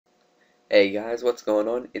Hey guys, what's going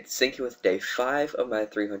on? It's Sinky with day 5 of my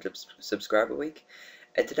 300 subscriber week,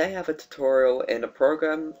 and today I have a tutorial in a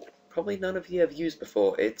program probably none of you have used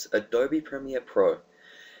before. It's Adobe Premiere Pro.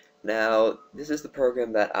 Now, this is the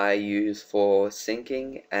program that I use for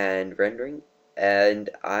syncing and rendering, and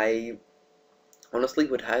I honestly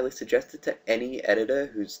would highly suggest it to any editor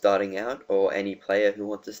who's starting out or any player who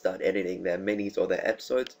wants to start editing their minis or their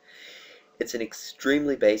episodes. It's an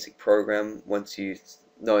extremely basic program once you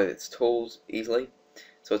know its tools easily.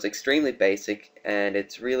 So it's extremely basic and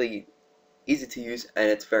it's really easy to use and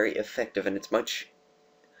it's very effective, and it's much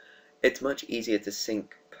easier to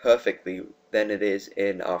sync perfectly than it is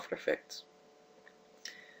in After Effects.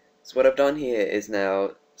 So what I've done here is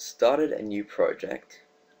now started a new project,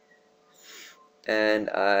 and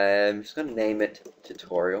I'm just going to name it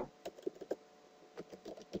tutorial.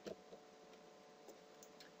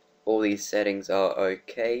 All these settings are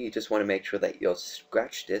okay. You just want to make sure that your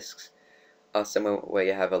scratch disks are somewhere where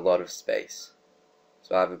you have a lot of space.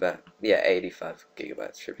 So I have about, 85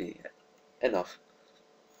 gigabytes should be enough.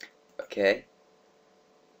 Okay.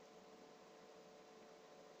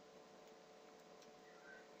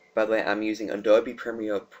 By the way, I'm using Adobe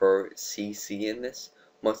Premiere Pro CC in this.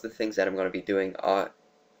 Most of the things that I'm going to be doing are,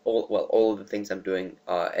 all of the things I'm doing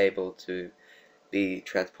are able to be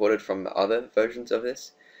transported from other versions of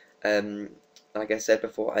this. Like I said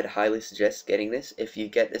before, I'd highly suggest getting this. If you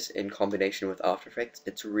get this in combination with After Effects,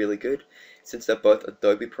 it's really good. Since they're both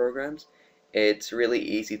Adobe programs, it's really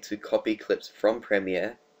easy to copy clips from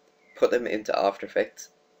Premiere, put them into After Effects,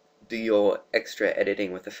 do your extra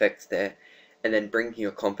editing with effects there, and then bring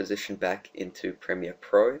your composition back into Premiere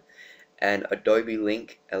Pro. And Adobe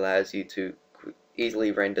Link allows you to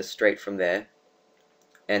easily render straight from there,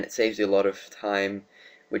 and it saves you a lot of time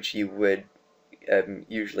which you would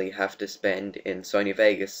usually have to spend in Sony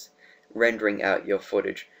Vegas rendering out your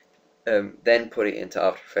footage, then put it into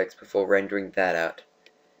After Effects before rendering that out.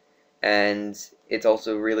 And it's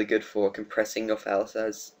also really good for compressing your files.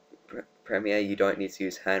 As Premiere, you don't need to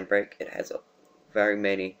use Handbrake. It has very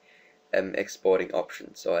many exporting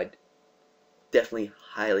options, so I'd definitely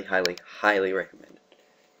highly recommend it.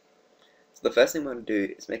 So the first thing I'm going to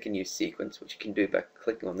do is make a new sequence, which you can do by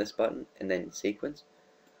clicking on this button and then sequence,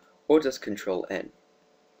 or just Control N.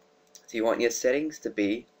 So you want your settings to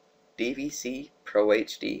be DVC Pro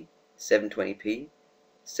HD 720p,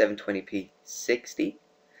 720p 60,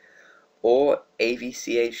 or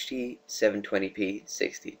AVCHD 720p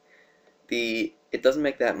 60. It doesn't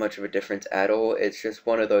make that much of a difference at all. It's just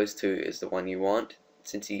one of those two is the one you want,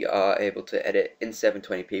 since you are able to edit in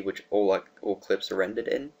 720p, which all clips are rendered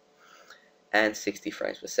in, and 60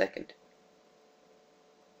 frames per second.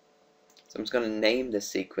 So I'm just going to name the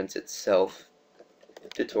sequence itself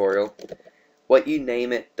tutorial. What you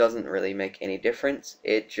name it doesn't really make any difference.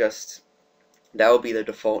 That will be the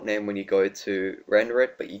default name when you go to render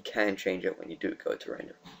it, but you can change it when you do go to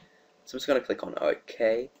render. So I'm just going to click on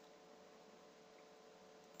OK.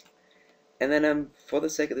 And then for the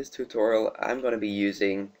sake of this tutorial, I'm going to be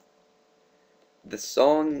using the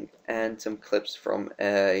song and some clips from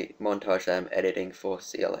a montage that I'm editing for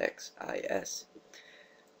CLXIS.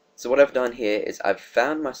 So what I've done here is I've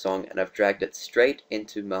found my song and I've dragged it straight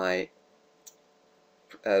into my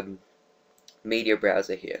media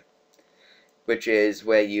browser here, which is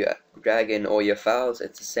where you drag in all your files.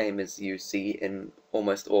 It's the same as you see in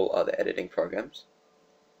almost all other editing programs.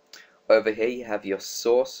 Over here you have your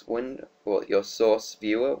source window, or your source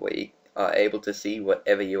viewer, where you are able to see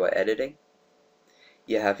whatever you are editing.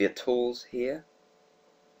 You have your tools here,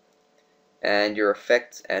 and your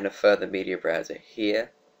effects and a further media browser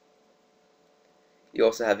here. You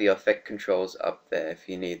also have your effect controls up there if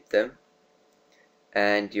you need them,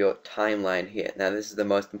 and your timeline here. Now this is the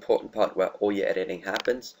most important part where all your editing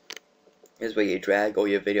happens, is where you drag all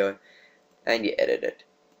your video and you edit it.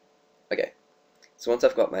 Okay, so once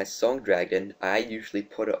I've got my song dragged in, I usually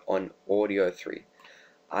put it on Audio 3.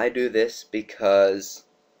 I do this because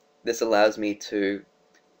this allows me to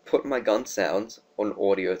put my gun sounds on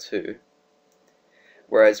Audio 2,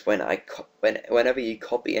 whereas whenever you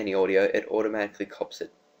copy any audio, it automatically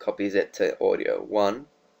copies it to Audio 1.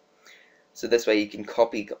 So this way you can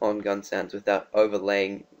copy on gun sounds without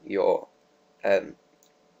overlaying your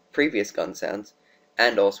previous gun sounds,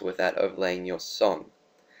 and also without overlaying your song.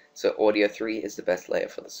 So Audio 3 is the best layer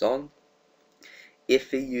for the song.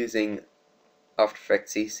 If you're using After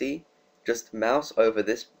Effects CC, just mouse over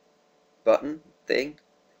this button thing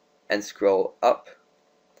and scroll up,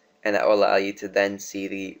 and that will allow you to then see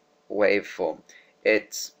the waveform.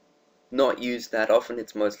 It's not used that often.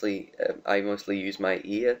 It's mostly I mostly use my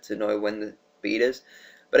ear to know when the beat is,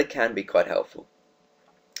 but it can be quite helpful.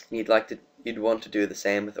 You'd want to do the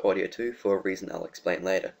same with audio too, for a reason I'll explain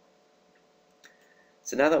later.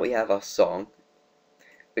 So now that we have our song,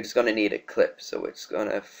 we're just going to need a clip. So we're just going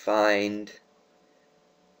to find,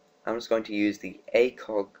 I'm just going to use the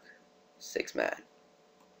ACOG 6-man.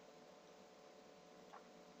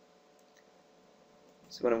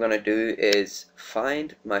 So what I'm going to do is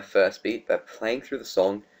find my first beat by playing through the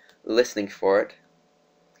song, listening for it,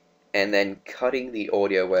 and then cutting the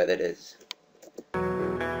audio where that is.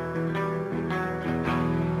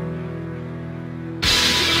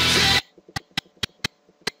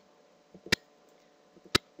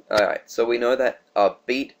 Alright, so we know that our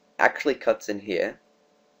beat actually cuts in here,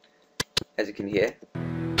 as you can hear.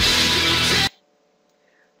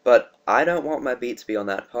 But I don't want my beat to be on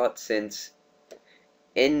that part, since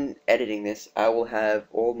in editing this I will have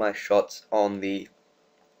all my shots on the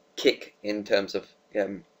kick, in terms of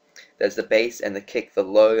there's the bass and the kick, the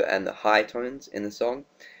low and the high tones in the song,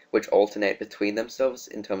 which alternate between themselves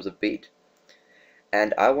in terms of beat.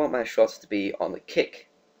 And I want my shots to be on the kick,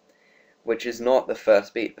 which is not the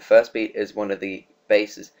first beat. The first beat is one of the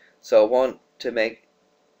basses. So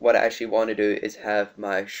what I actually want to do is have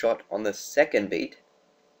my shot on the second beat,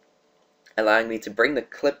 allowing me to bring the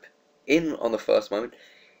clip in on the first moment,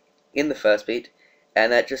 in the first beat,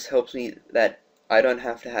 and that just helps me that I don't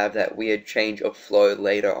have to have that weird change of flow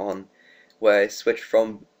later on, where I switch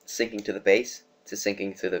from syncing to the bass to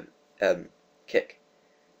syncing to the kick.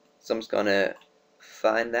 So I'm just gonna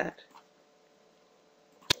find that.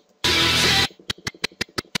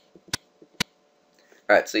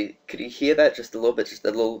 Alright, so could you hear that just a little bit, just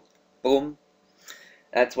a little boom?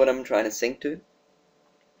 That's what I'm trying to sync to.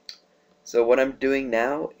 So what I'm doing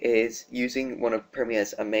now is using one of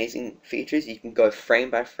Premiere's amazing features. You can go frame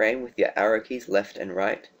by frame with your arrow keys left and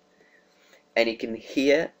right, and you can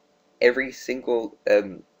hear every single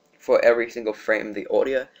for every single frame the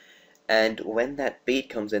audio, and when that beat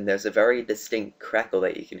comes in, there's a very distinct crackle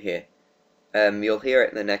that you can hear. You'll hear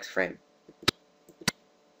it in the next frame.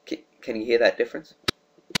 Can you hear that difference?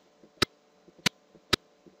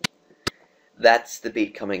 That's the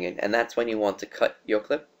beat coming in, and that's when you want to cut your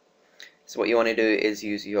clip. So what you want to do is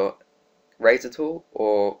use your razor tool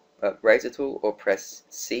or press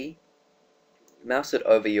C, mouse it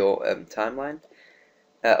over your timeline,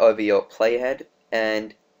 over your playhead,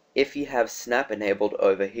 and if you have snap enabled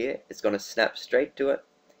over here, it's going to snap straight to it.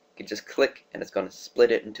 You can just click and it's going to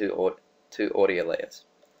split it into two audio layers.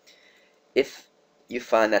 If you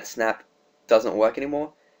find that snap doesn't work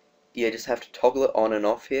anymore, you just have to toggle it on and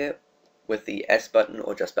off here with the S button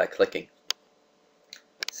or just by clicking.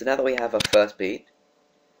 So now that we have our first beat,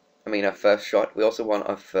 our first shot, we also want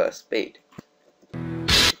our first beat.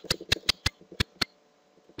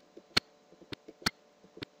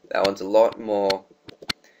 That one's a lot more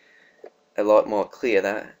clear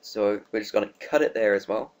there, so we're just going to cut it there as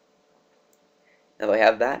well. Now that I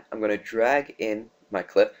have that, I'm going to drag in my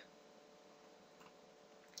clip.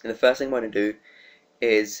 And the first thing I want to do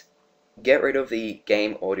is get rid of the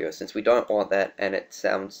game audio, since we don't want that and it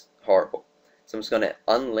sounds horrible. So I'm just going to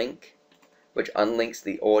unlink, which unlinks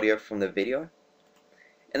the audio from the video,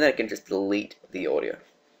 and then I can just delete the audio.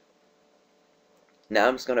 Now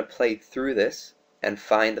I'm just going to play through this and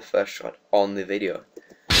find the first shot on the video.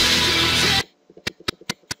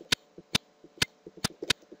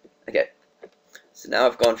 Okay, so now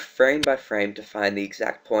I've gone frame by frame to find the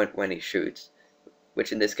exact point when he shoots,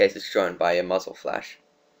 which in this case is shown by a muzzle flash.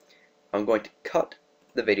 I'm going to cut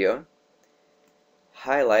the video,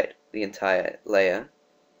 highlight the entire layer,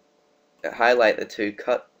 highlight the two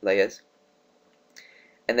cut layers,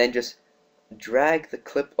 and then just drag the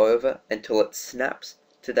clip over until it snaps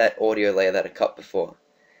to that audio layer that I cut before.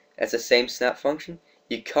 It's the same snap function.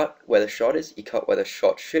 You cut where the shot is, you cut where the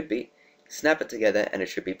shot should be, snap it together, and it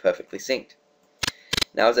should be perfectly synced.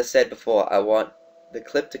 Now, as I said before, I want the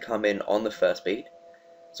clip to come in on the first beat,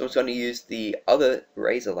 so I'm just going to use the other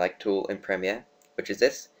razor-like tool in Premiere, which is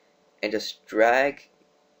this, and just drag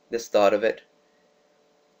the start of it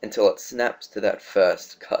until it snaps to that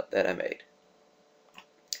first cut that I made.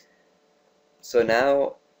 So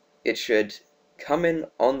now it should come in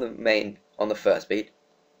on the first beat,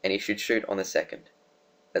 and you should shoot on the second.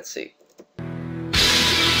 Let's see. And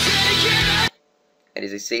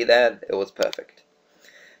as you see there, it was perfect.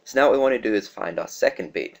 So now what we want to do is find our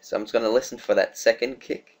second beat. So I'm just going to listen for that second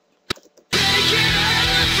kick.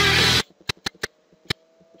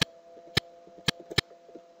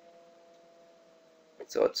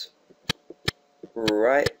 So it's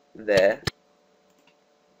right there.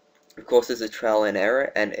 Of course, there's a trial and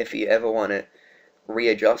error, and if you ever want to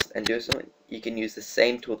readjust and do something, you can use the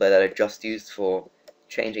same tool that I just used for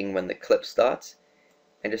changing when the clip starts,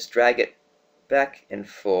 and just drag it back and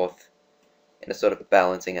forth in a sort of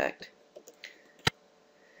balancing act.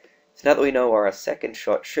 So now that we know where our second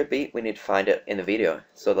shot should be, we need to find it in the video.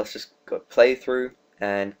 So let's just go play through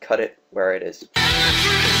and cut it where it is.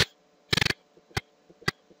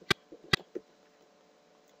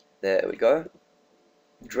 There we go.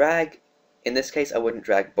 Drag, in this case I wouldn't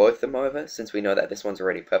drag both of them over since we know that this one's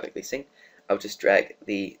already perfectly synced. I'll just drag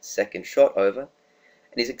the second shot over.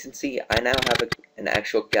 And as you can see, I now have an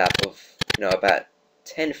actual gap of, about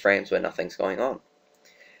 10 frames where nothing's going on.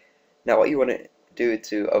 Now what you want to do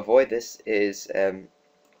to avoid this is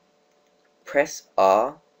press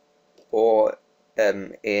R, or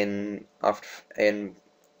in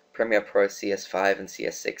Premiere Pro CS5 and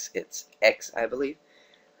CS6 it's X, I believe,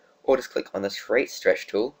 or just click on this rate stretch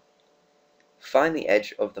tool, find the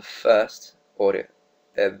edge of the first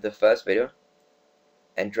video,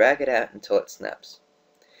 and drag it out until it snaps.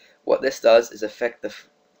 What this does is affect the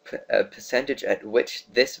percentage at which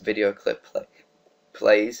this video clip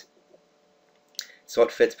plays, so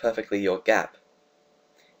it fits perfectly your gap.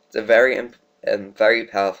 It's a very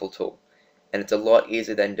powerful tool, and it's a lot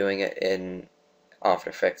easier than doing it in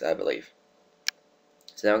After Effects, I believe.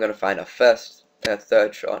 So now I'm going to find our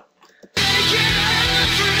third shot.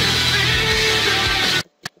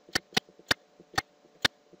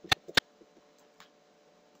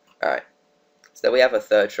 Alright, so we have a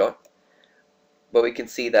third shot, but we can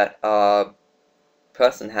see that our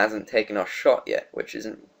person hasn't taken our shot yet, which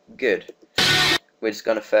isn't good. We're just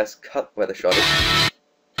going to first cut where the shot is.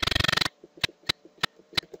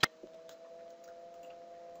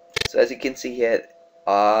 So as you can see here,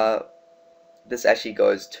 this actually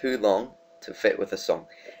goes too long to fit with the song.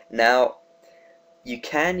 Now, you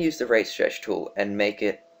can use the rate stretch tool and make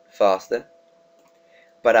it faster,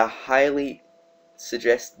 but I highly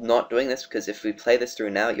suggest not doing this, because if we play this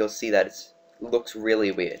through now, you'll see that it looks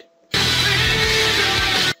really weird.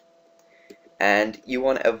 And you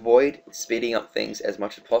want to avoid speeding up things as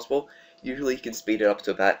much as possible. Usually you can speed it up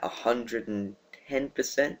to about 110%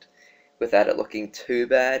 without it looking too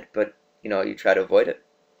bad, but you try to avoid it.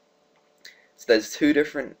 So there's two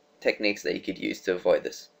different techniques that you could use to avoid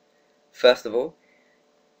this. First of all,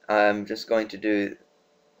 I'm just going to do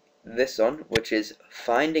this one, which is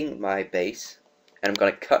finding my bass, and I'm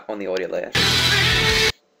going to cut on the audio layer.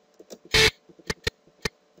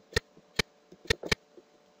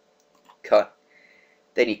 Cut.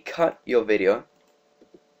 Then you cut your video,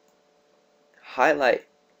 highlight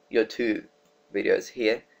your two videos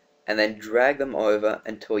here, and then drag them over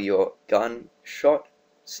until your gunshot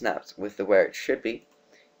snaps with where it should be.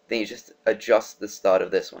 Then you just adjust the start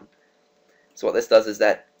of this one. So what this does is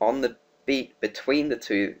that on the beat between the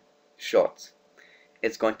two shots,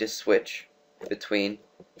 it's going to switch between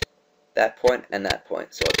that point and that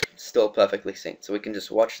point, so it's still perfectly synced. So we can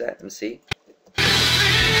just watch that and see.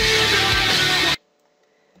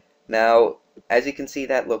 Now, as you can see,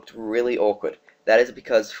 that looked really awkward. That is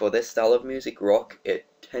because for this style of music, rock, it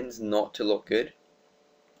tends not to look good.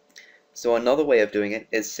 So another way of doing it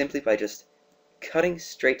is simply by just cutting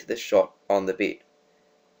straight to the shot on the beat.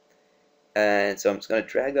 And so I'm just going to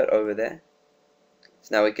drag that over there.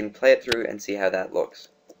 So now we can play it through and see how that looks.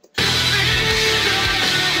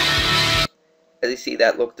 As you see,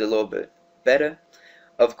 that looked a little bit better.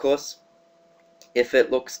 Of course, if it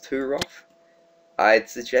looks too rough, I'd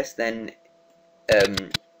suggest then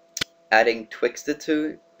adding Twixtor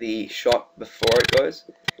to the shot before it goes.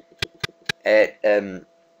 It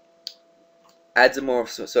adds a more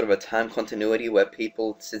sort of a time continuity where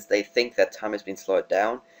people, since they think that time has been slowed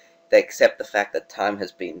down, they accept the fact that time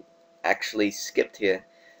has been actually skipped here.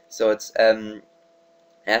 So it's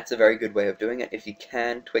that's a very good way of doing it. If you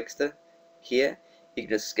can Twixtor here, you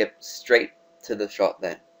can just skip straight to the shot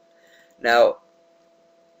then. Now,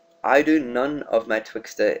 I do none of my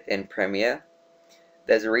Twixtor in Premiere.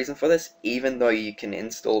 There's a reason for this, even though you can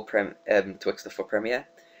install Twixtor for Premiere.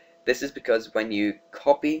 This is because when you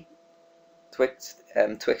copy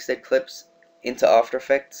Twixtor clips into After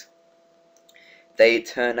Effects, they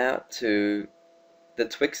turn out to, the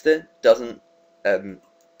Twixtor doesn't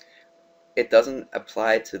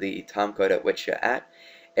apply to the timecode at which you're at.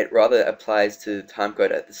 It rather applies to the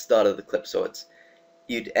timecode at the start of the clip. So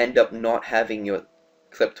you'd end up not having your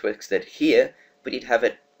clip Twixtored here, but you'd have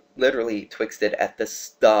it literally Twixtored at the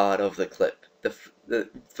start of the clip, the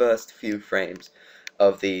first few frames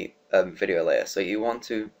of the video layer. So you want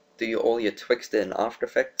to do all your Twixtor in After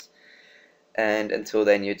Effects, and until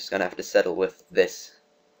then you're just going to have to settle with this.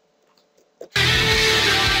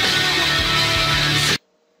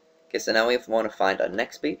 Okay, so now we want to find our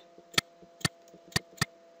next beat.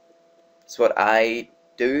 So what I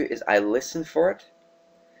do is I listen for it,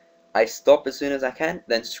 I stop as soon as I can,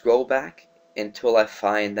 then scroll back until I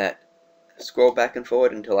find that, scroll back and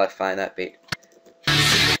forward until I find that beat.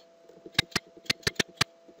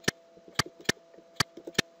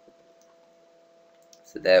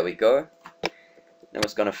 So there we go. Now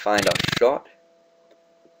it's going to find our shot.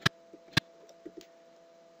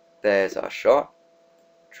 There's our shot.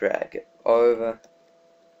 Drag it over.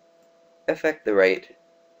 Affect the rate.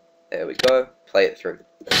 There we go. Play it through.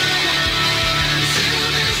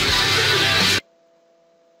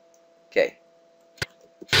 Okay.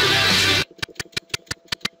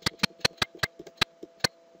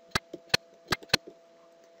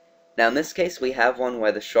 Now in this case we have one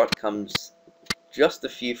where the shot comes just a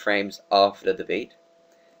few frames after the beat.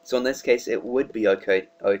 So in this case it would be okay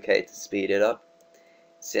to speed it up,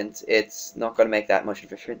 since it's not going to make that much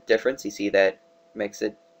of a difference. You see that makes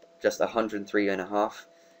it just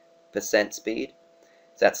 103.5% speed.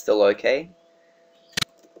 So that's still okay.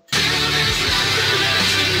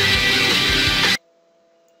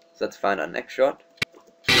 So let's find our next shot.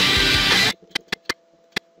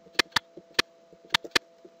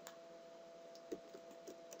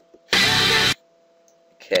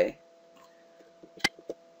 Okay.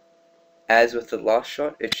 As with the last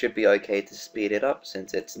shot, it should be okay to speed it up,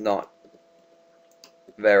 since it's not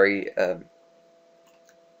very,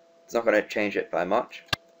 it's not going to change it by much.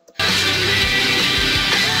 So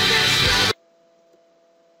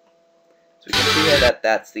we can see here that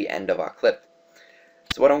that's the end of our clip.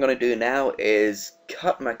 So what I'm going to do now is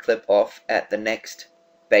cut my clip off at the next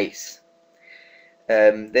bass.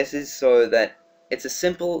 This is so that it's a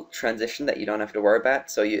simple transition that you don't have to worry about.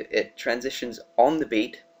 So it transitions on the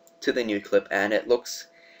beat to the new clip, and it looks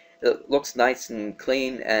nice and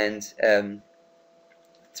clean, and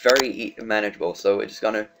it's very manageable. So we're just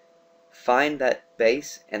gonna find that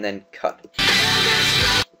bass and then cut.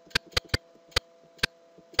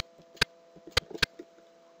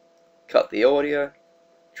 Cut the audio,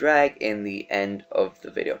 drag in the end of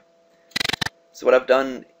the video. So what I've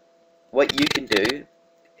done, what you can do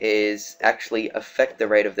is actually affect the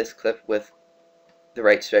rate of this clip with the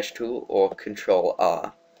rate stretch tool or Control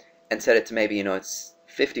R, and set it to maybe, it's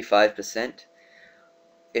 55%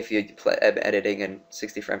 if you're editing in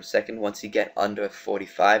 60 frames per second. Once you get under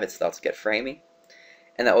 45, it starts to get framey,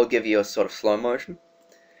 and that will give you a sort of slow motion.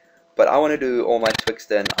 But I want to do all my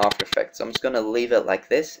Twixtor in After Effects, so I'm just going to leave it like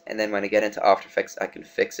this, and then when I get into After Effects I can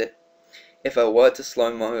fix it. If I were to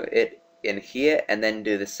slow-mo it in here and then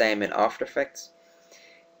do the same in After Effects,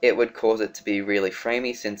 it would cause it to be really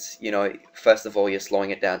framey, since, first of all you're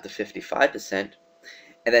slowing it down to 55%,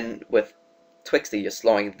 and then with Twixtor you're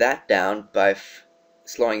slowing that down by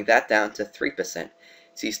slowing that down to 3%.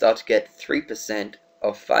 So you start to get 3%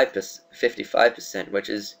 of 55%, which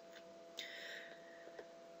is,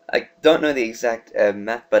 I don't know the exact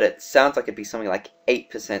math, but it sounds like it'd be something like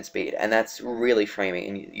 8% speed, and that's really framey,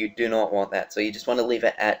 and you do not want that. So you just want to leave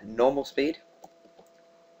it at normal speed,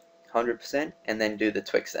 100%, and then do the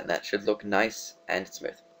Twixtor, and that should look nice and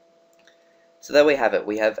smooth. So there we have it.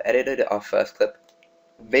 We have edited our first clip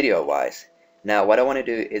video wise. Now what I want to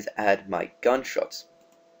do is add my gunshots.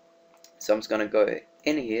 So I'm just going to go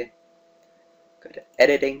in here, go to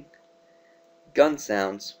editing, gun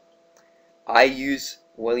sounds. I use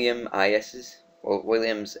William's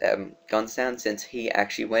gun sound, since he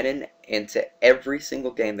actually went into every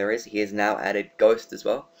single game there is. He has now added Ghost as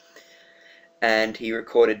well, and he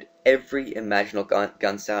recorded every imaginable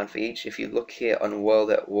gun sound for each. If you look here on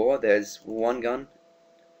World at War, there's one gun.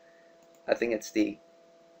 I think it's the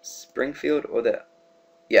Springfield, or there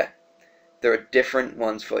are different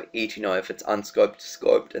ones for each, if it's unscoped,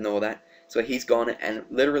 scoped, and all that. So he's gone and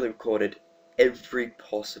literally recorded every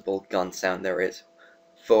possible gun sound there is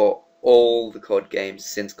for all the COD games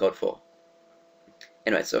since COD 4.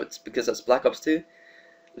 Anyway, so it's because it's Black Ops 2,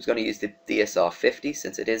 I'm just going to use the DSR-50,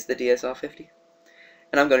 since it is the DSR-50,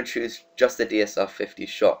 and I'm going to choose just the DSR-50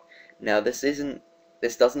 shot. Now this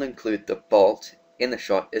doesn't include the bolt in the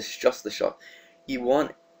shot, it's just the shot. You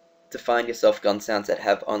want to find yourself gun sounds that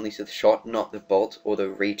have only the shot, not the bolt or the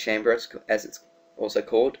rechamber, as it's also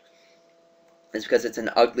called. It's because it's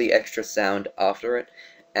an ugly extra sound after it,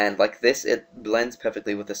 and like this, it blends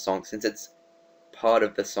perfectly with the song, since it's part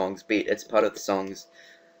of the song's beat. It's part of the song's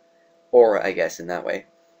aura, I guess, in that way.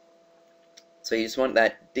 So you just want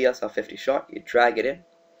that DSR-50 shot, you drag it in,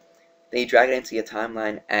 then you drag it into your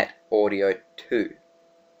timeline at audio 2.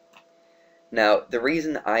 Now, the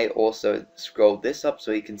reason I also scrolled this up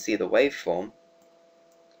so you can see the waveform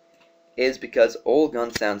is because all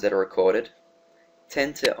gun sounds that are recorded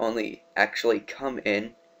tend to only actually come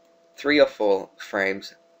in 3 or 4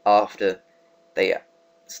 frames after they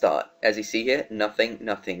start. As you see here, nothing,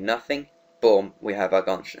 nothing, nothing. Boom, we have our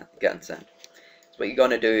gun sound. So what you're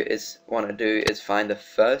want to do is find the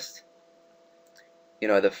first,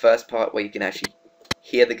 the first part where you can actually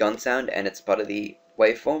hear the gun sound and it's part of the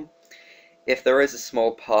waveform. If there is a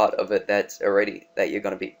small part of it that's going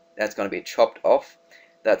to be chopped off,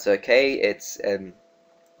 that's okay. It's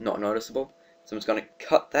not noticeable. So I'm just going to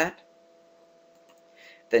cut that,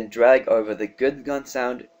 then drag over the good gun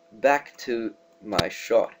sound back to my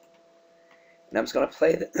shot. Now I'm just going to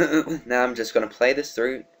play now I'm just going to play this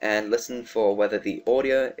through and listen for whether the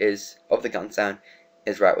audio of the gun sound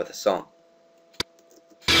is right with the song.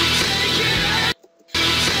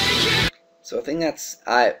 So I think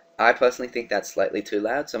I personally think that's slightly too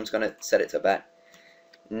loud, so I'm just going to set it to about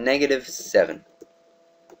 -7.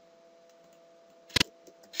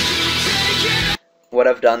 What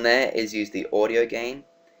I've done there is use the audio gain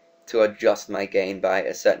to adjust my gain by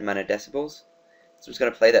a certain amount of decibels. So I'm just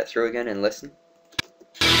going to play that through again and listen.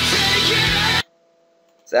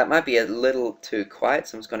 So that might be a little too quiet,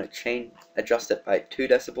 so I'm just going to adjust it by 2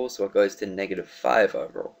 decibels so it goes to -5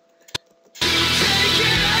 overall.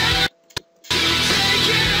 I'm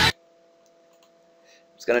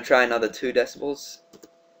just going to try another 2 decibels.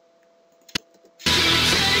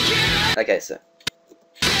 Okay, so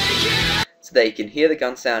there you can hear the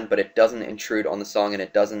gun sound, but it doesn't intrude on the song, and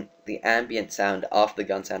the ambient sound after the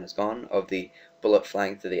gun sound is gone, of the bullet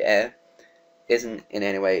flying through the air, isn't in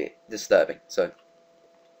any way disturbing. So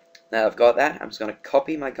now I've got that, I'm just going to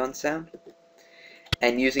copy my gun sound,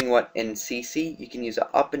 and using what in CC, you can use the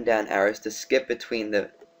up and down arrows to skip between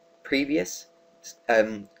the previous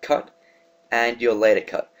cut and your later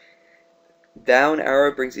cut. Down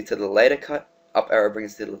arrow brings you to the later cut, up arrow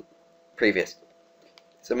brings you to the previous.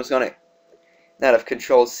 So I'm just going to, now that I've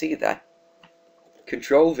Control C that,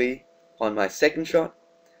 Control V on my second shot,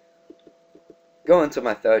 go into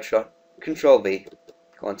my third shot, Control V,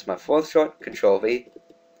 go into my fourth shot, Control V,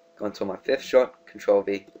 go into my fifth shot, Control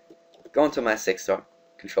V, go into my sixth shot,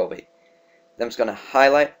 Control V. Then I'm just going to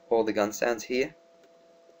highlight all the gun sounds here.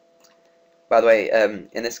 By the way,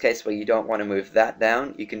 in this case where you don't want to move that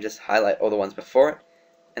down, you can just highlight all the ones before it,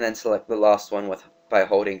 and then select the last one by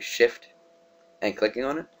holding Shift and clicking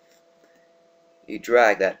on it. You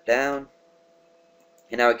drag that down,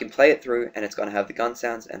 and now we can play it through, and it's going to have the gun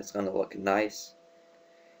sounds, and it's going to look nice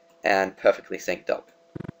and perfectly synced up.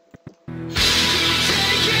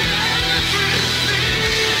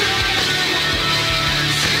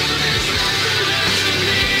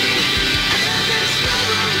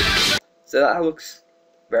 So that looks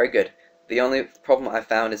very good. The only problem I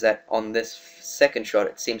found is that on this second shot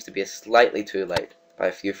it seems to be slightly too late by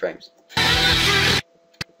a few frames.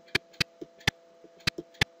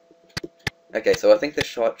 Okay, so I think the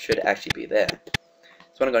shot should actually be there.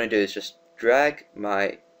 So what I'm going to do is just drag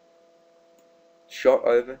my shot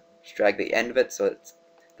over, just drag the end of it so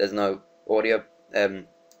there's no audio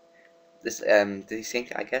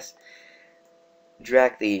desync, I guess.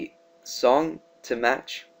 Drag the song to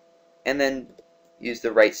match, and then use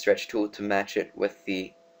the rate stretch tool to match it with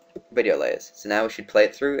the video layers. So now we should play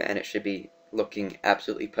it through, and it should be looking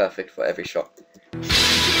absolutely perfect for every shot.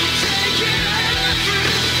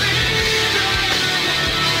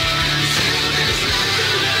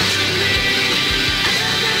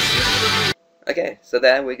 Okay, so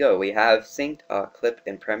there we go. We have synced our clip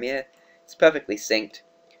in Premiere. It's perfectly synced,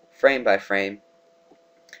 frame by frame.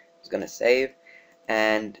 I'm just going to save,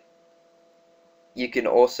 and you can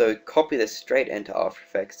also copy this straight into After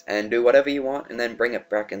Effects and do whatever you want, and then bring it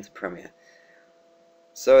back into Premiere.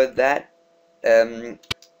 So that, I'm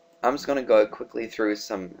just going to go quickly through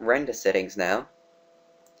some render settings now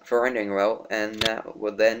for rendering well, and that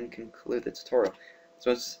will then conclude the tutorial.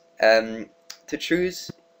 So it's, to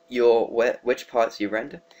choose which parts you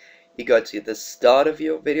render, you go to the start of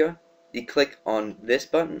your video, you click on this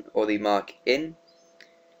button or the mark in,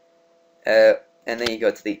 and then you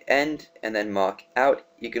go to the end and then mark out.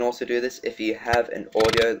 You can also do this if you have an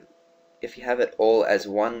audio, if you have it all as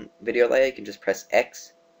one video layer, you can just press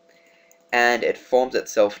X and it forms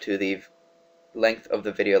itself to the length of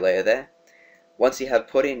the video layer there. Once you have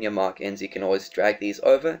put in your mark-ins, you can always drag these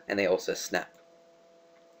over and they also snap.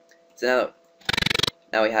 So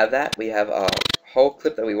now we have that, we have our whole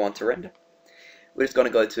clip that we want to render. We're just going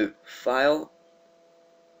to go to File,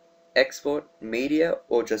 Export, Media,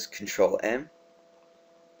 or just Control M.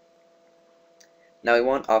 Now we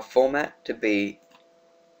want our format to be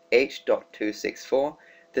H.264.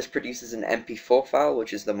 This produces an MP4 file,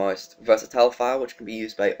 which is the most versatile file, which can be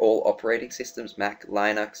used by all operating systems, Mac,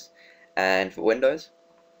 Linux, and Windows.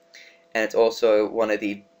 And it's also one of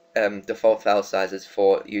the default file sizes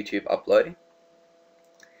for YouTube uploading.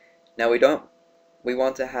 Now we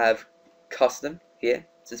want to have custom here,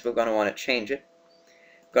 since we're going to want to change it.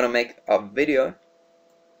 We're going to make our video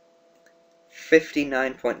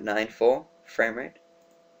 59.94 frame rate.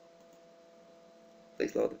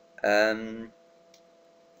 Please load.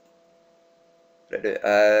 What did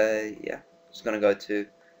I do? Yeah, just gonna go to.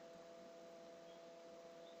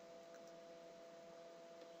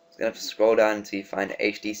 Just gonna have to scroll down until you find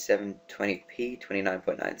HD 720p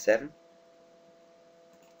 29.97.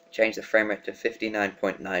 Change the frame rate to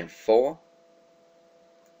 59.94.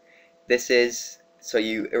 This is so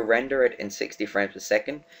you render it in 60 frames per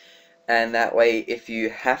second, and that way, if you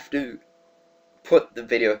have to put the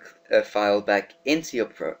video file back into your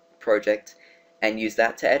project and use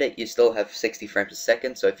that to edit, you still have 60 frames per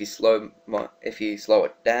second. So if you slow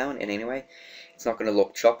it down in any way, it's not going to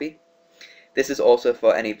look choppy. This is also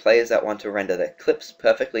for any players that want to render their clips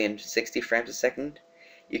perfectly in 60 frames a second.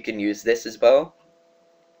 You can use this as well.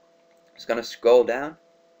 Just going to scroll down.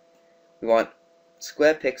 We want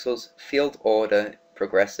square pixels, field order,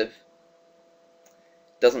 progressive.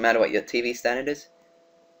 Doesn't matter what your TV standard is.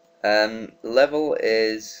 Level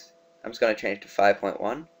is, I'm just going to change it to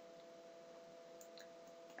 5.1.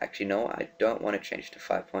 Actually, no, I don't want to change to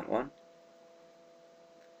 5.1.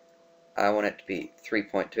 I want it to be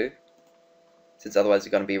 3.2, since otherwise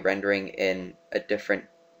you're going to be rendering in a different,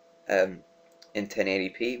 in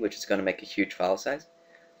 1080p, which is going to make a huge file size.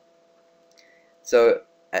 So,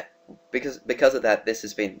 because of that, this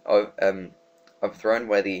has been overthrown,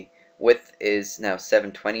 where the width is now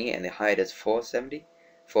 720 and the height is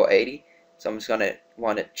 480. So I'm just going to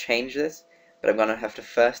want to change this, but I'm going to have to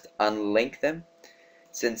first unlink them,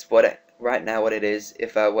 since right now what it is,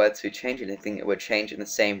 if I were to change anything, it would change in the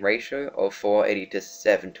same ratio of 480 to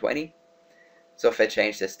 720. So if I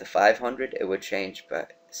change this to 500, it would change by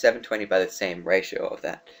 720 by the same ratio of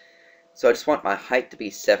that. So I just want my height to be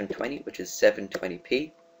 720, which is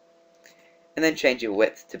 720p, and then change your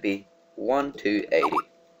width to be 1 to 80.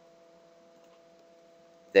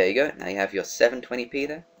 There you go, now you have your 720p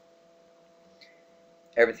there.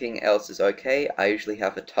 Everything else is okay. I usually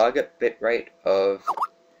have a target bitrate of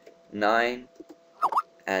 9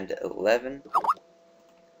 and 11,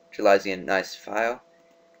 which allows you a nice file,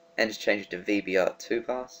 and just change it to VBR2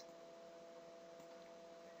 pass.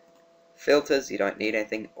 Filters, you don't need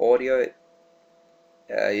anything. Audio,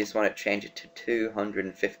 you just want to change it to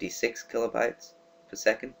 256 kilobytes per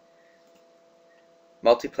second.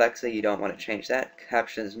 Multiplexer, you don't want to change that.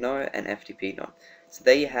 Captions, no, and FTP, no. So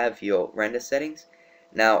there you have your render settings.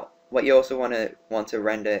 Now, what you also want to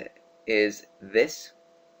render is this.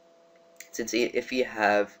 Since if you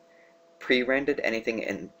have pre-rendered anything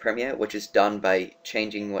in Premiere, which is done by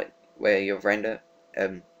changing where your render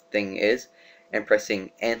thing is and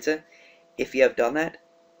pressing enter, if you have done that,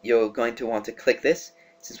 you're going to want to click this,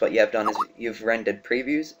 since what you have done is you've rendered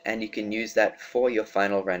previews, and you can use that for your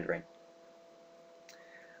final rendering.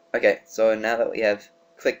 Okay, so now that we have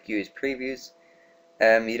click use previews,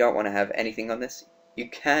 you don't want to have anything on this. You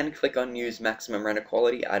can click on use maximum render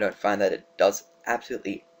quality. I don't find that it does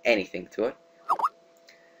absolutely anything to it.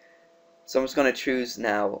 So I'm just going to choose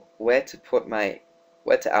now where to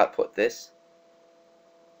output this.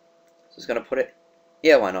 So I'm just going to put it,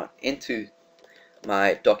 yeah, why not, into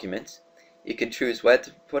my documents. You can choose where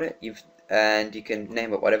to put it, and you can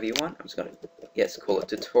name it whatever you want. I'm just going to, call it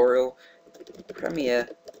Tutorial Premiere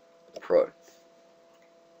Pro.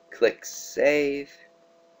 Click Save,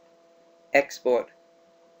 Export,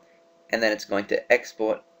 and then it's going to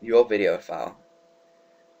export your video file. I'm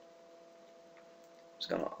just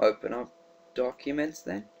going to open up Documents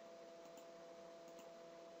then.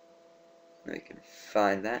 We can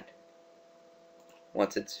find that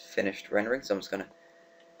once it's finished rendering. So I'm just going to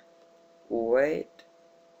wait.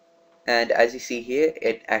 And as you see here,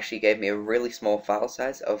 it actually gave me a really small file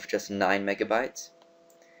size of just 9 megabytes.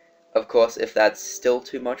 Of course, if that's still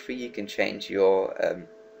too much for you, you can change your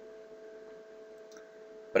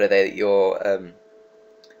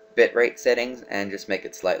bitrate settings and just make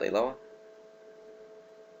it slightly lower.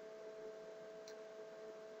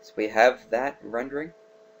 So we have that rendering.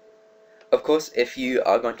 Of course, if you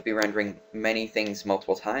are going to be rendering many things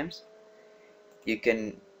multiple times, you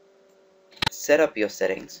can set up your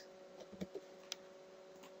settings.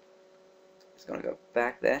 Just going to go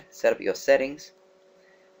back there, set up your settings.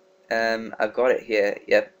 I've got it here.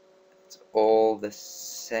 Yep, it's all the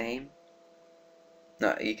same.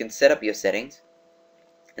 No, you can set up your settings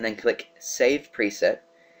and then click Save Preset,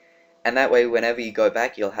 and that way whenever you go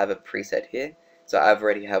back you'll have a preset here. So I've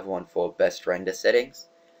already have one for best render settings.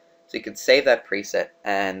 So you can save that preset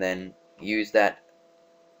and then use that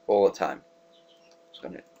all the time. Just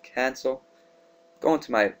going to cancel. Go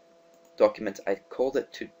into my document. I called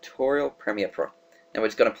it Tutorial Premiere Pro. Now we're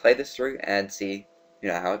just going to play this through and see,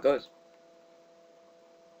 how it goes.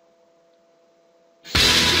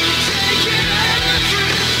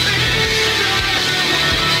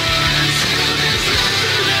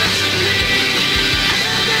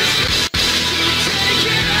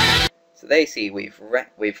 So there you see, we've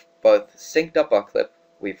both synced up our clip,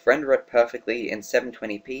 we've rendered it perfectly in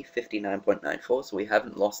 720p 59.94, so we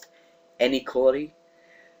haven't lost any quality,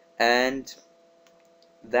 and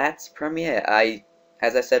that's Premiere.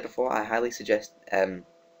 As I said before, I highly suggest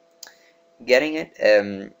getting it.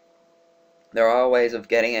 There are ways of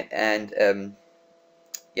getting it, and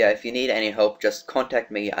yeah, if you need any help, just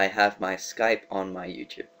contact me. I have my Skype on my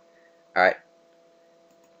YouTube. Alright,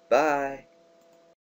 bye.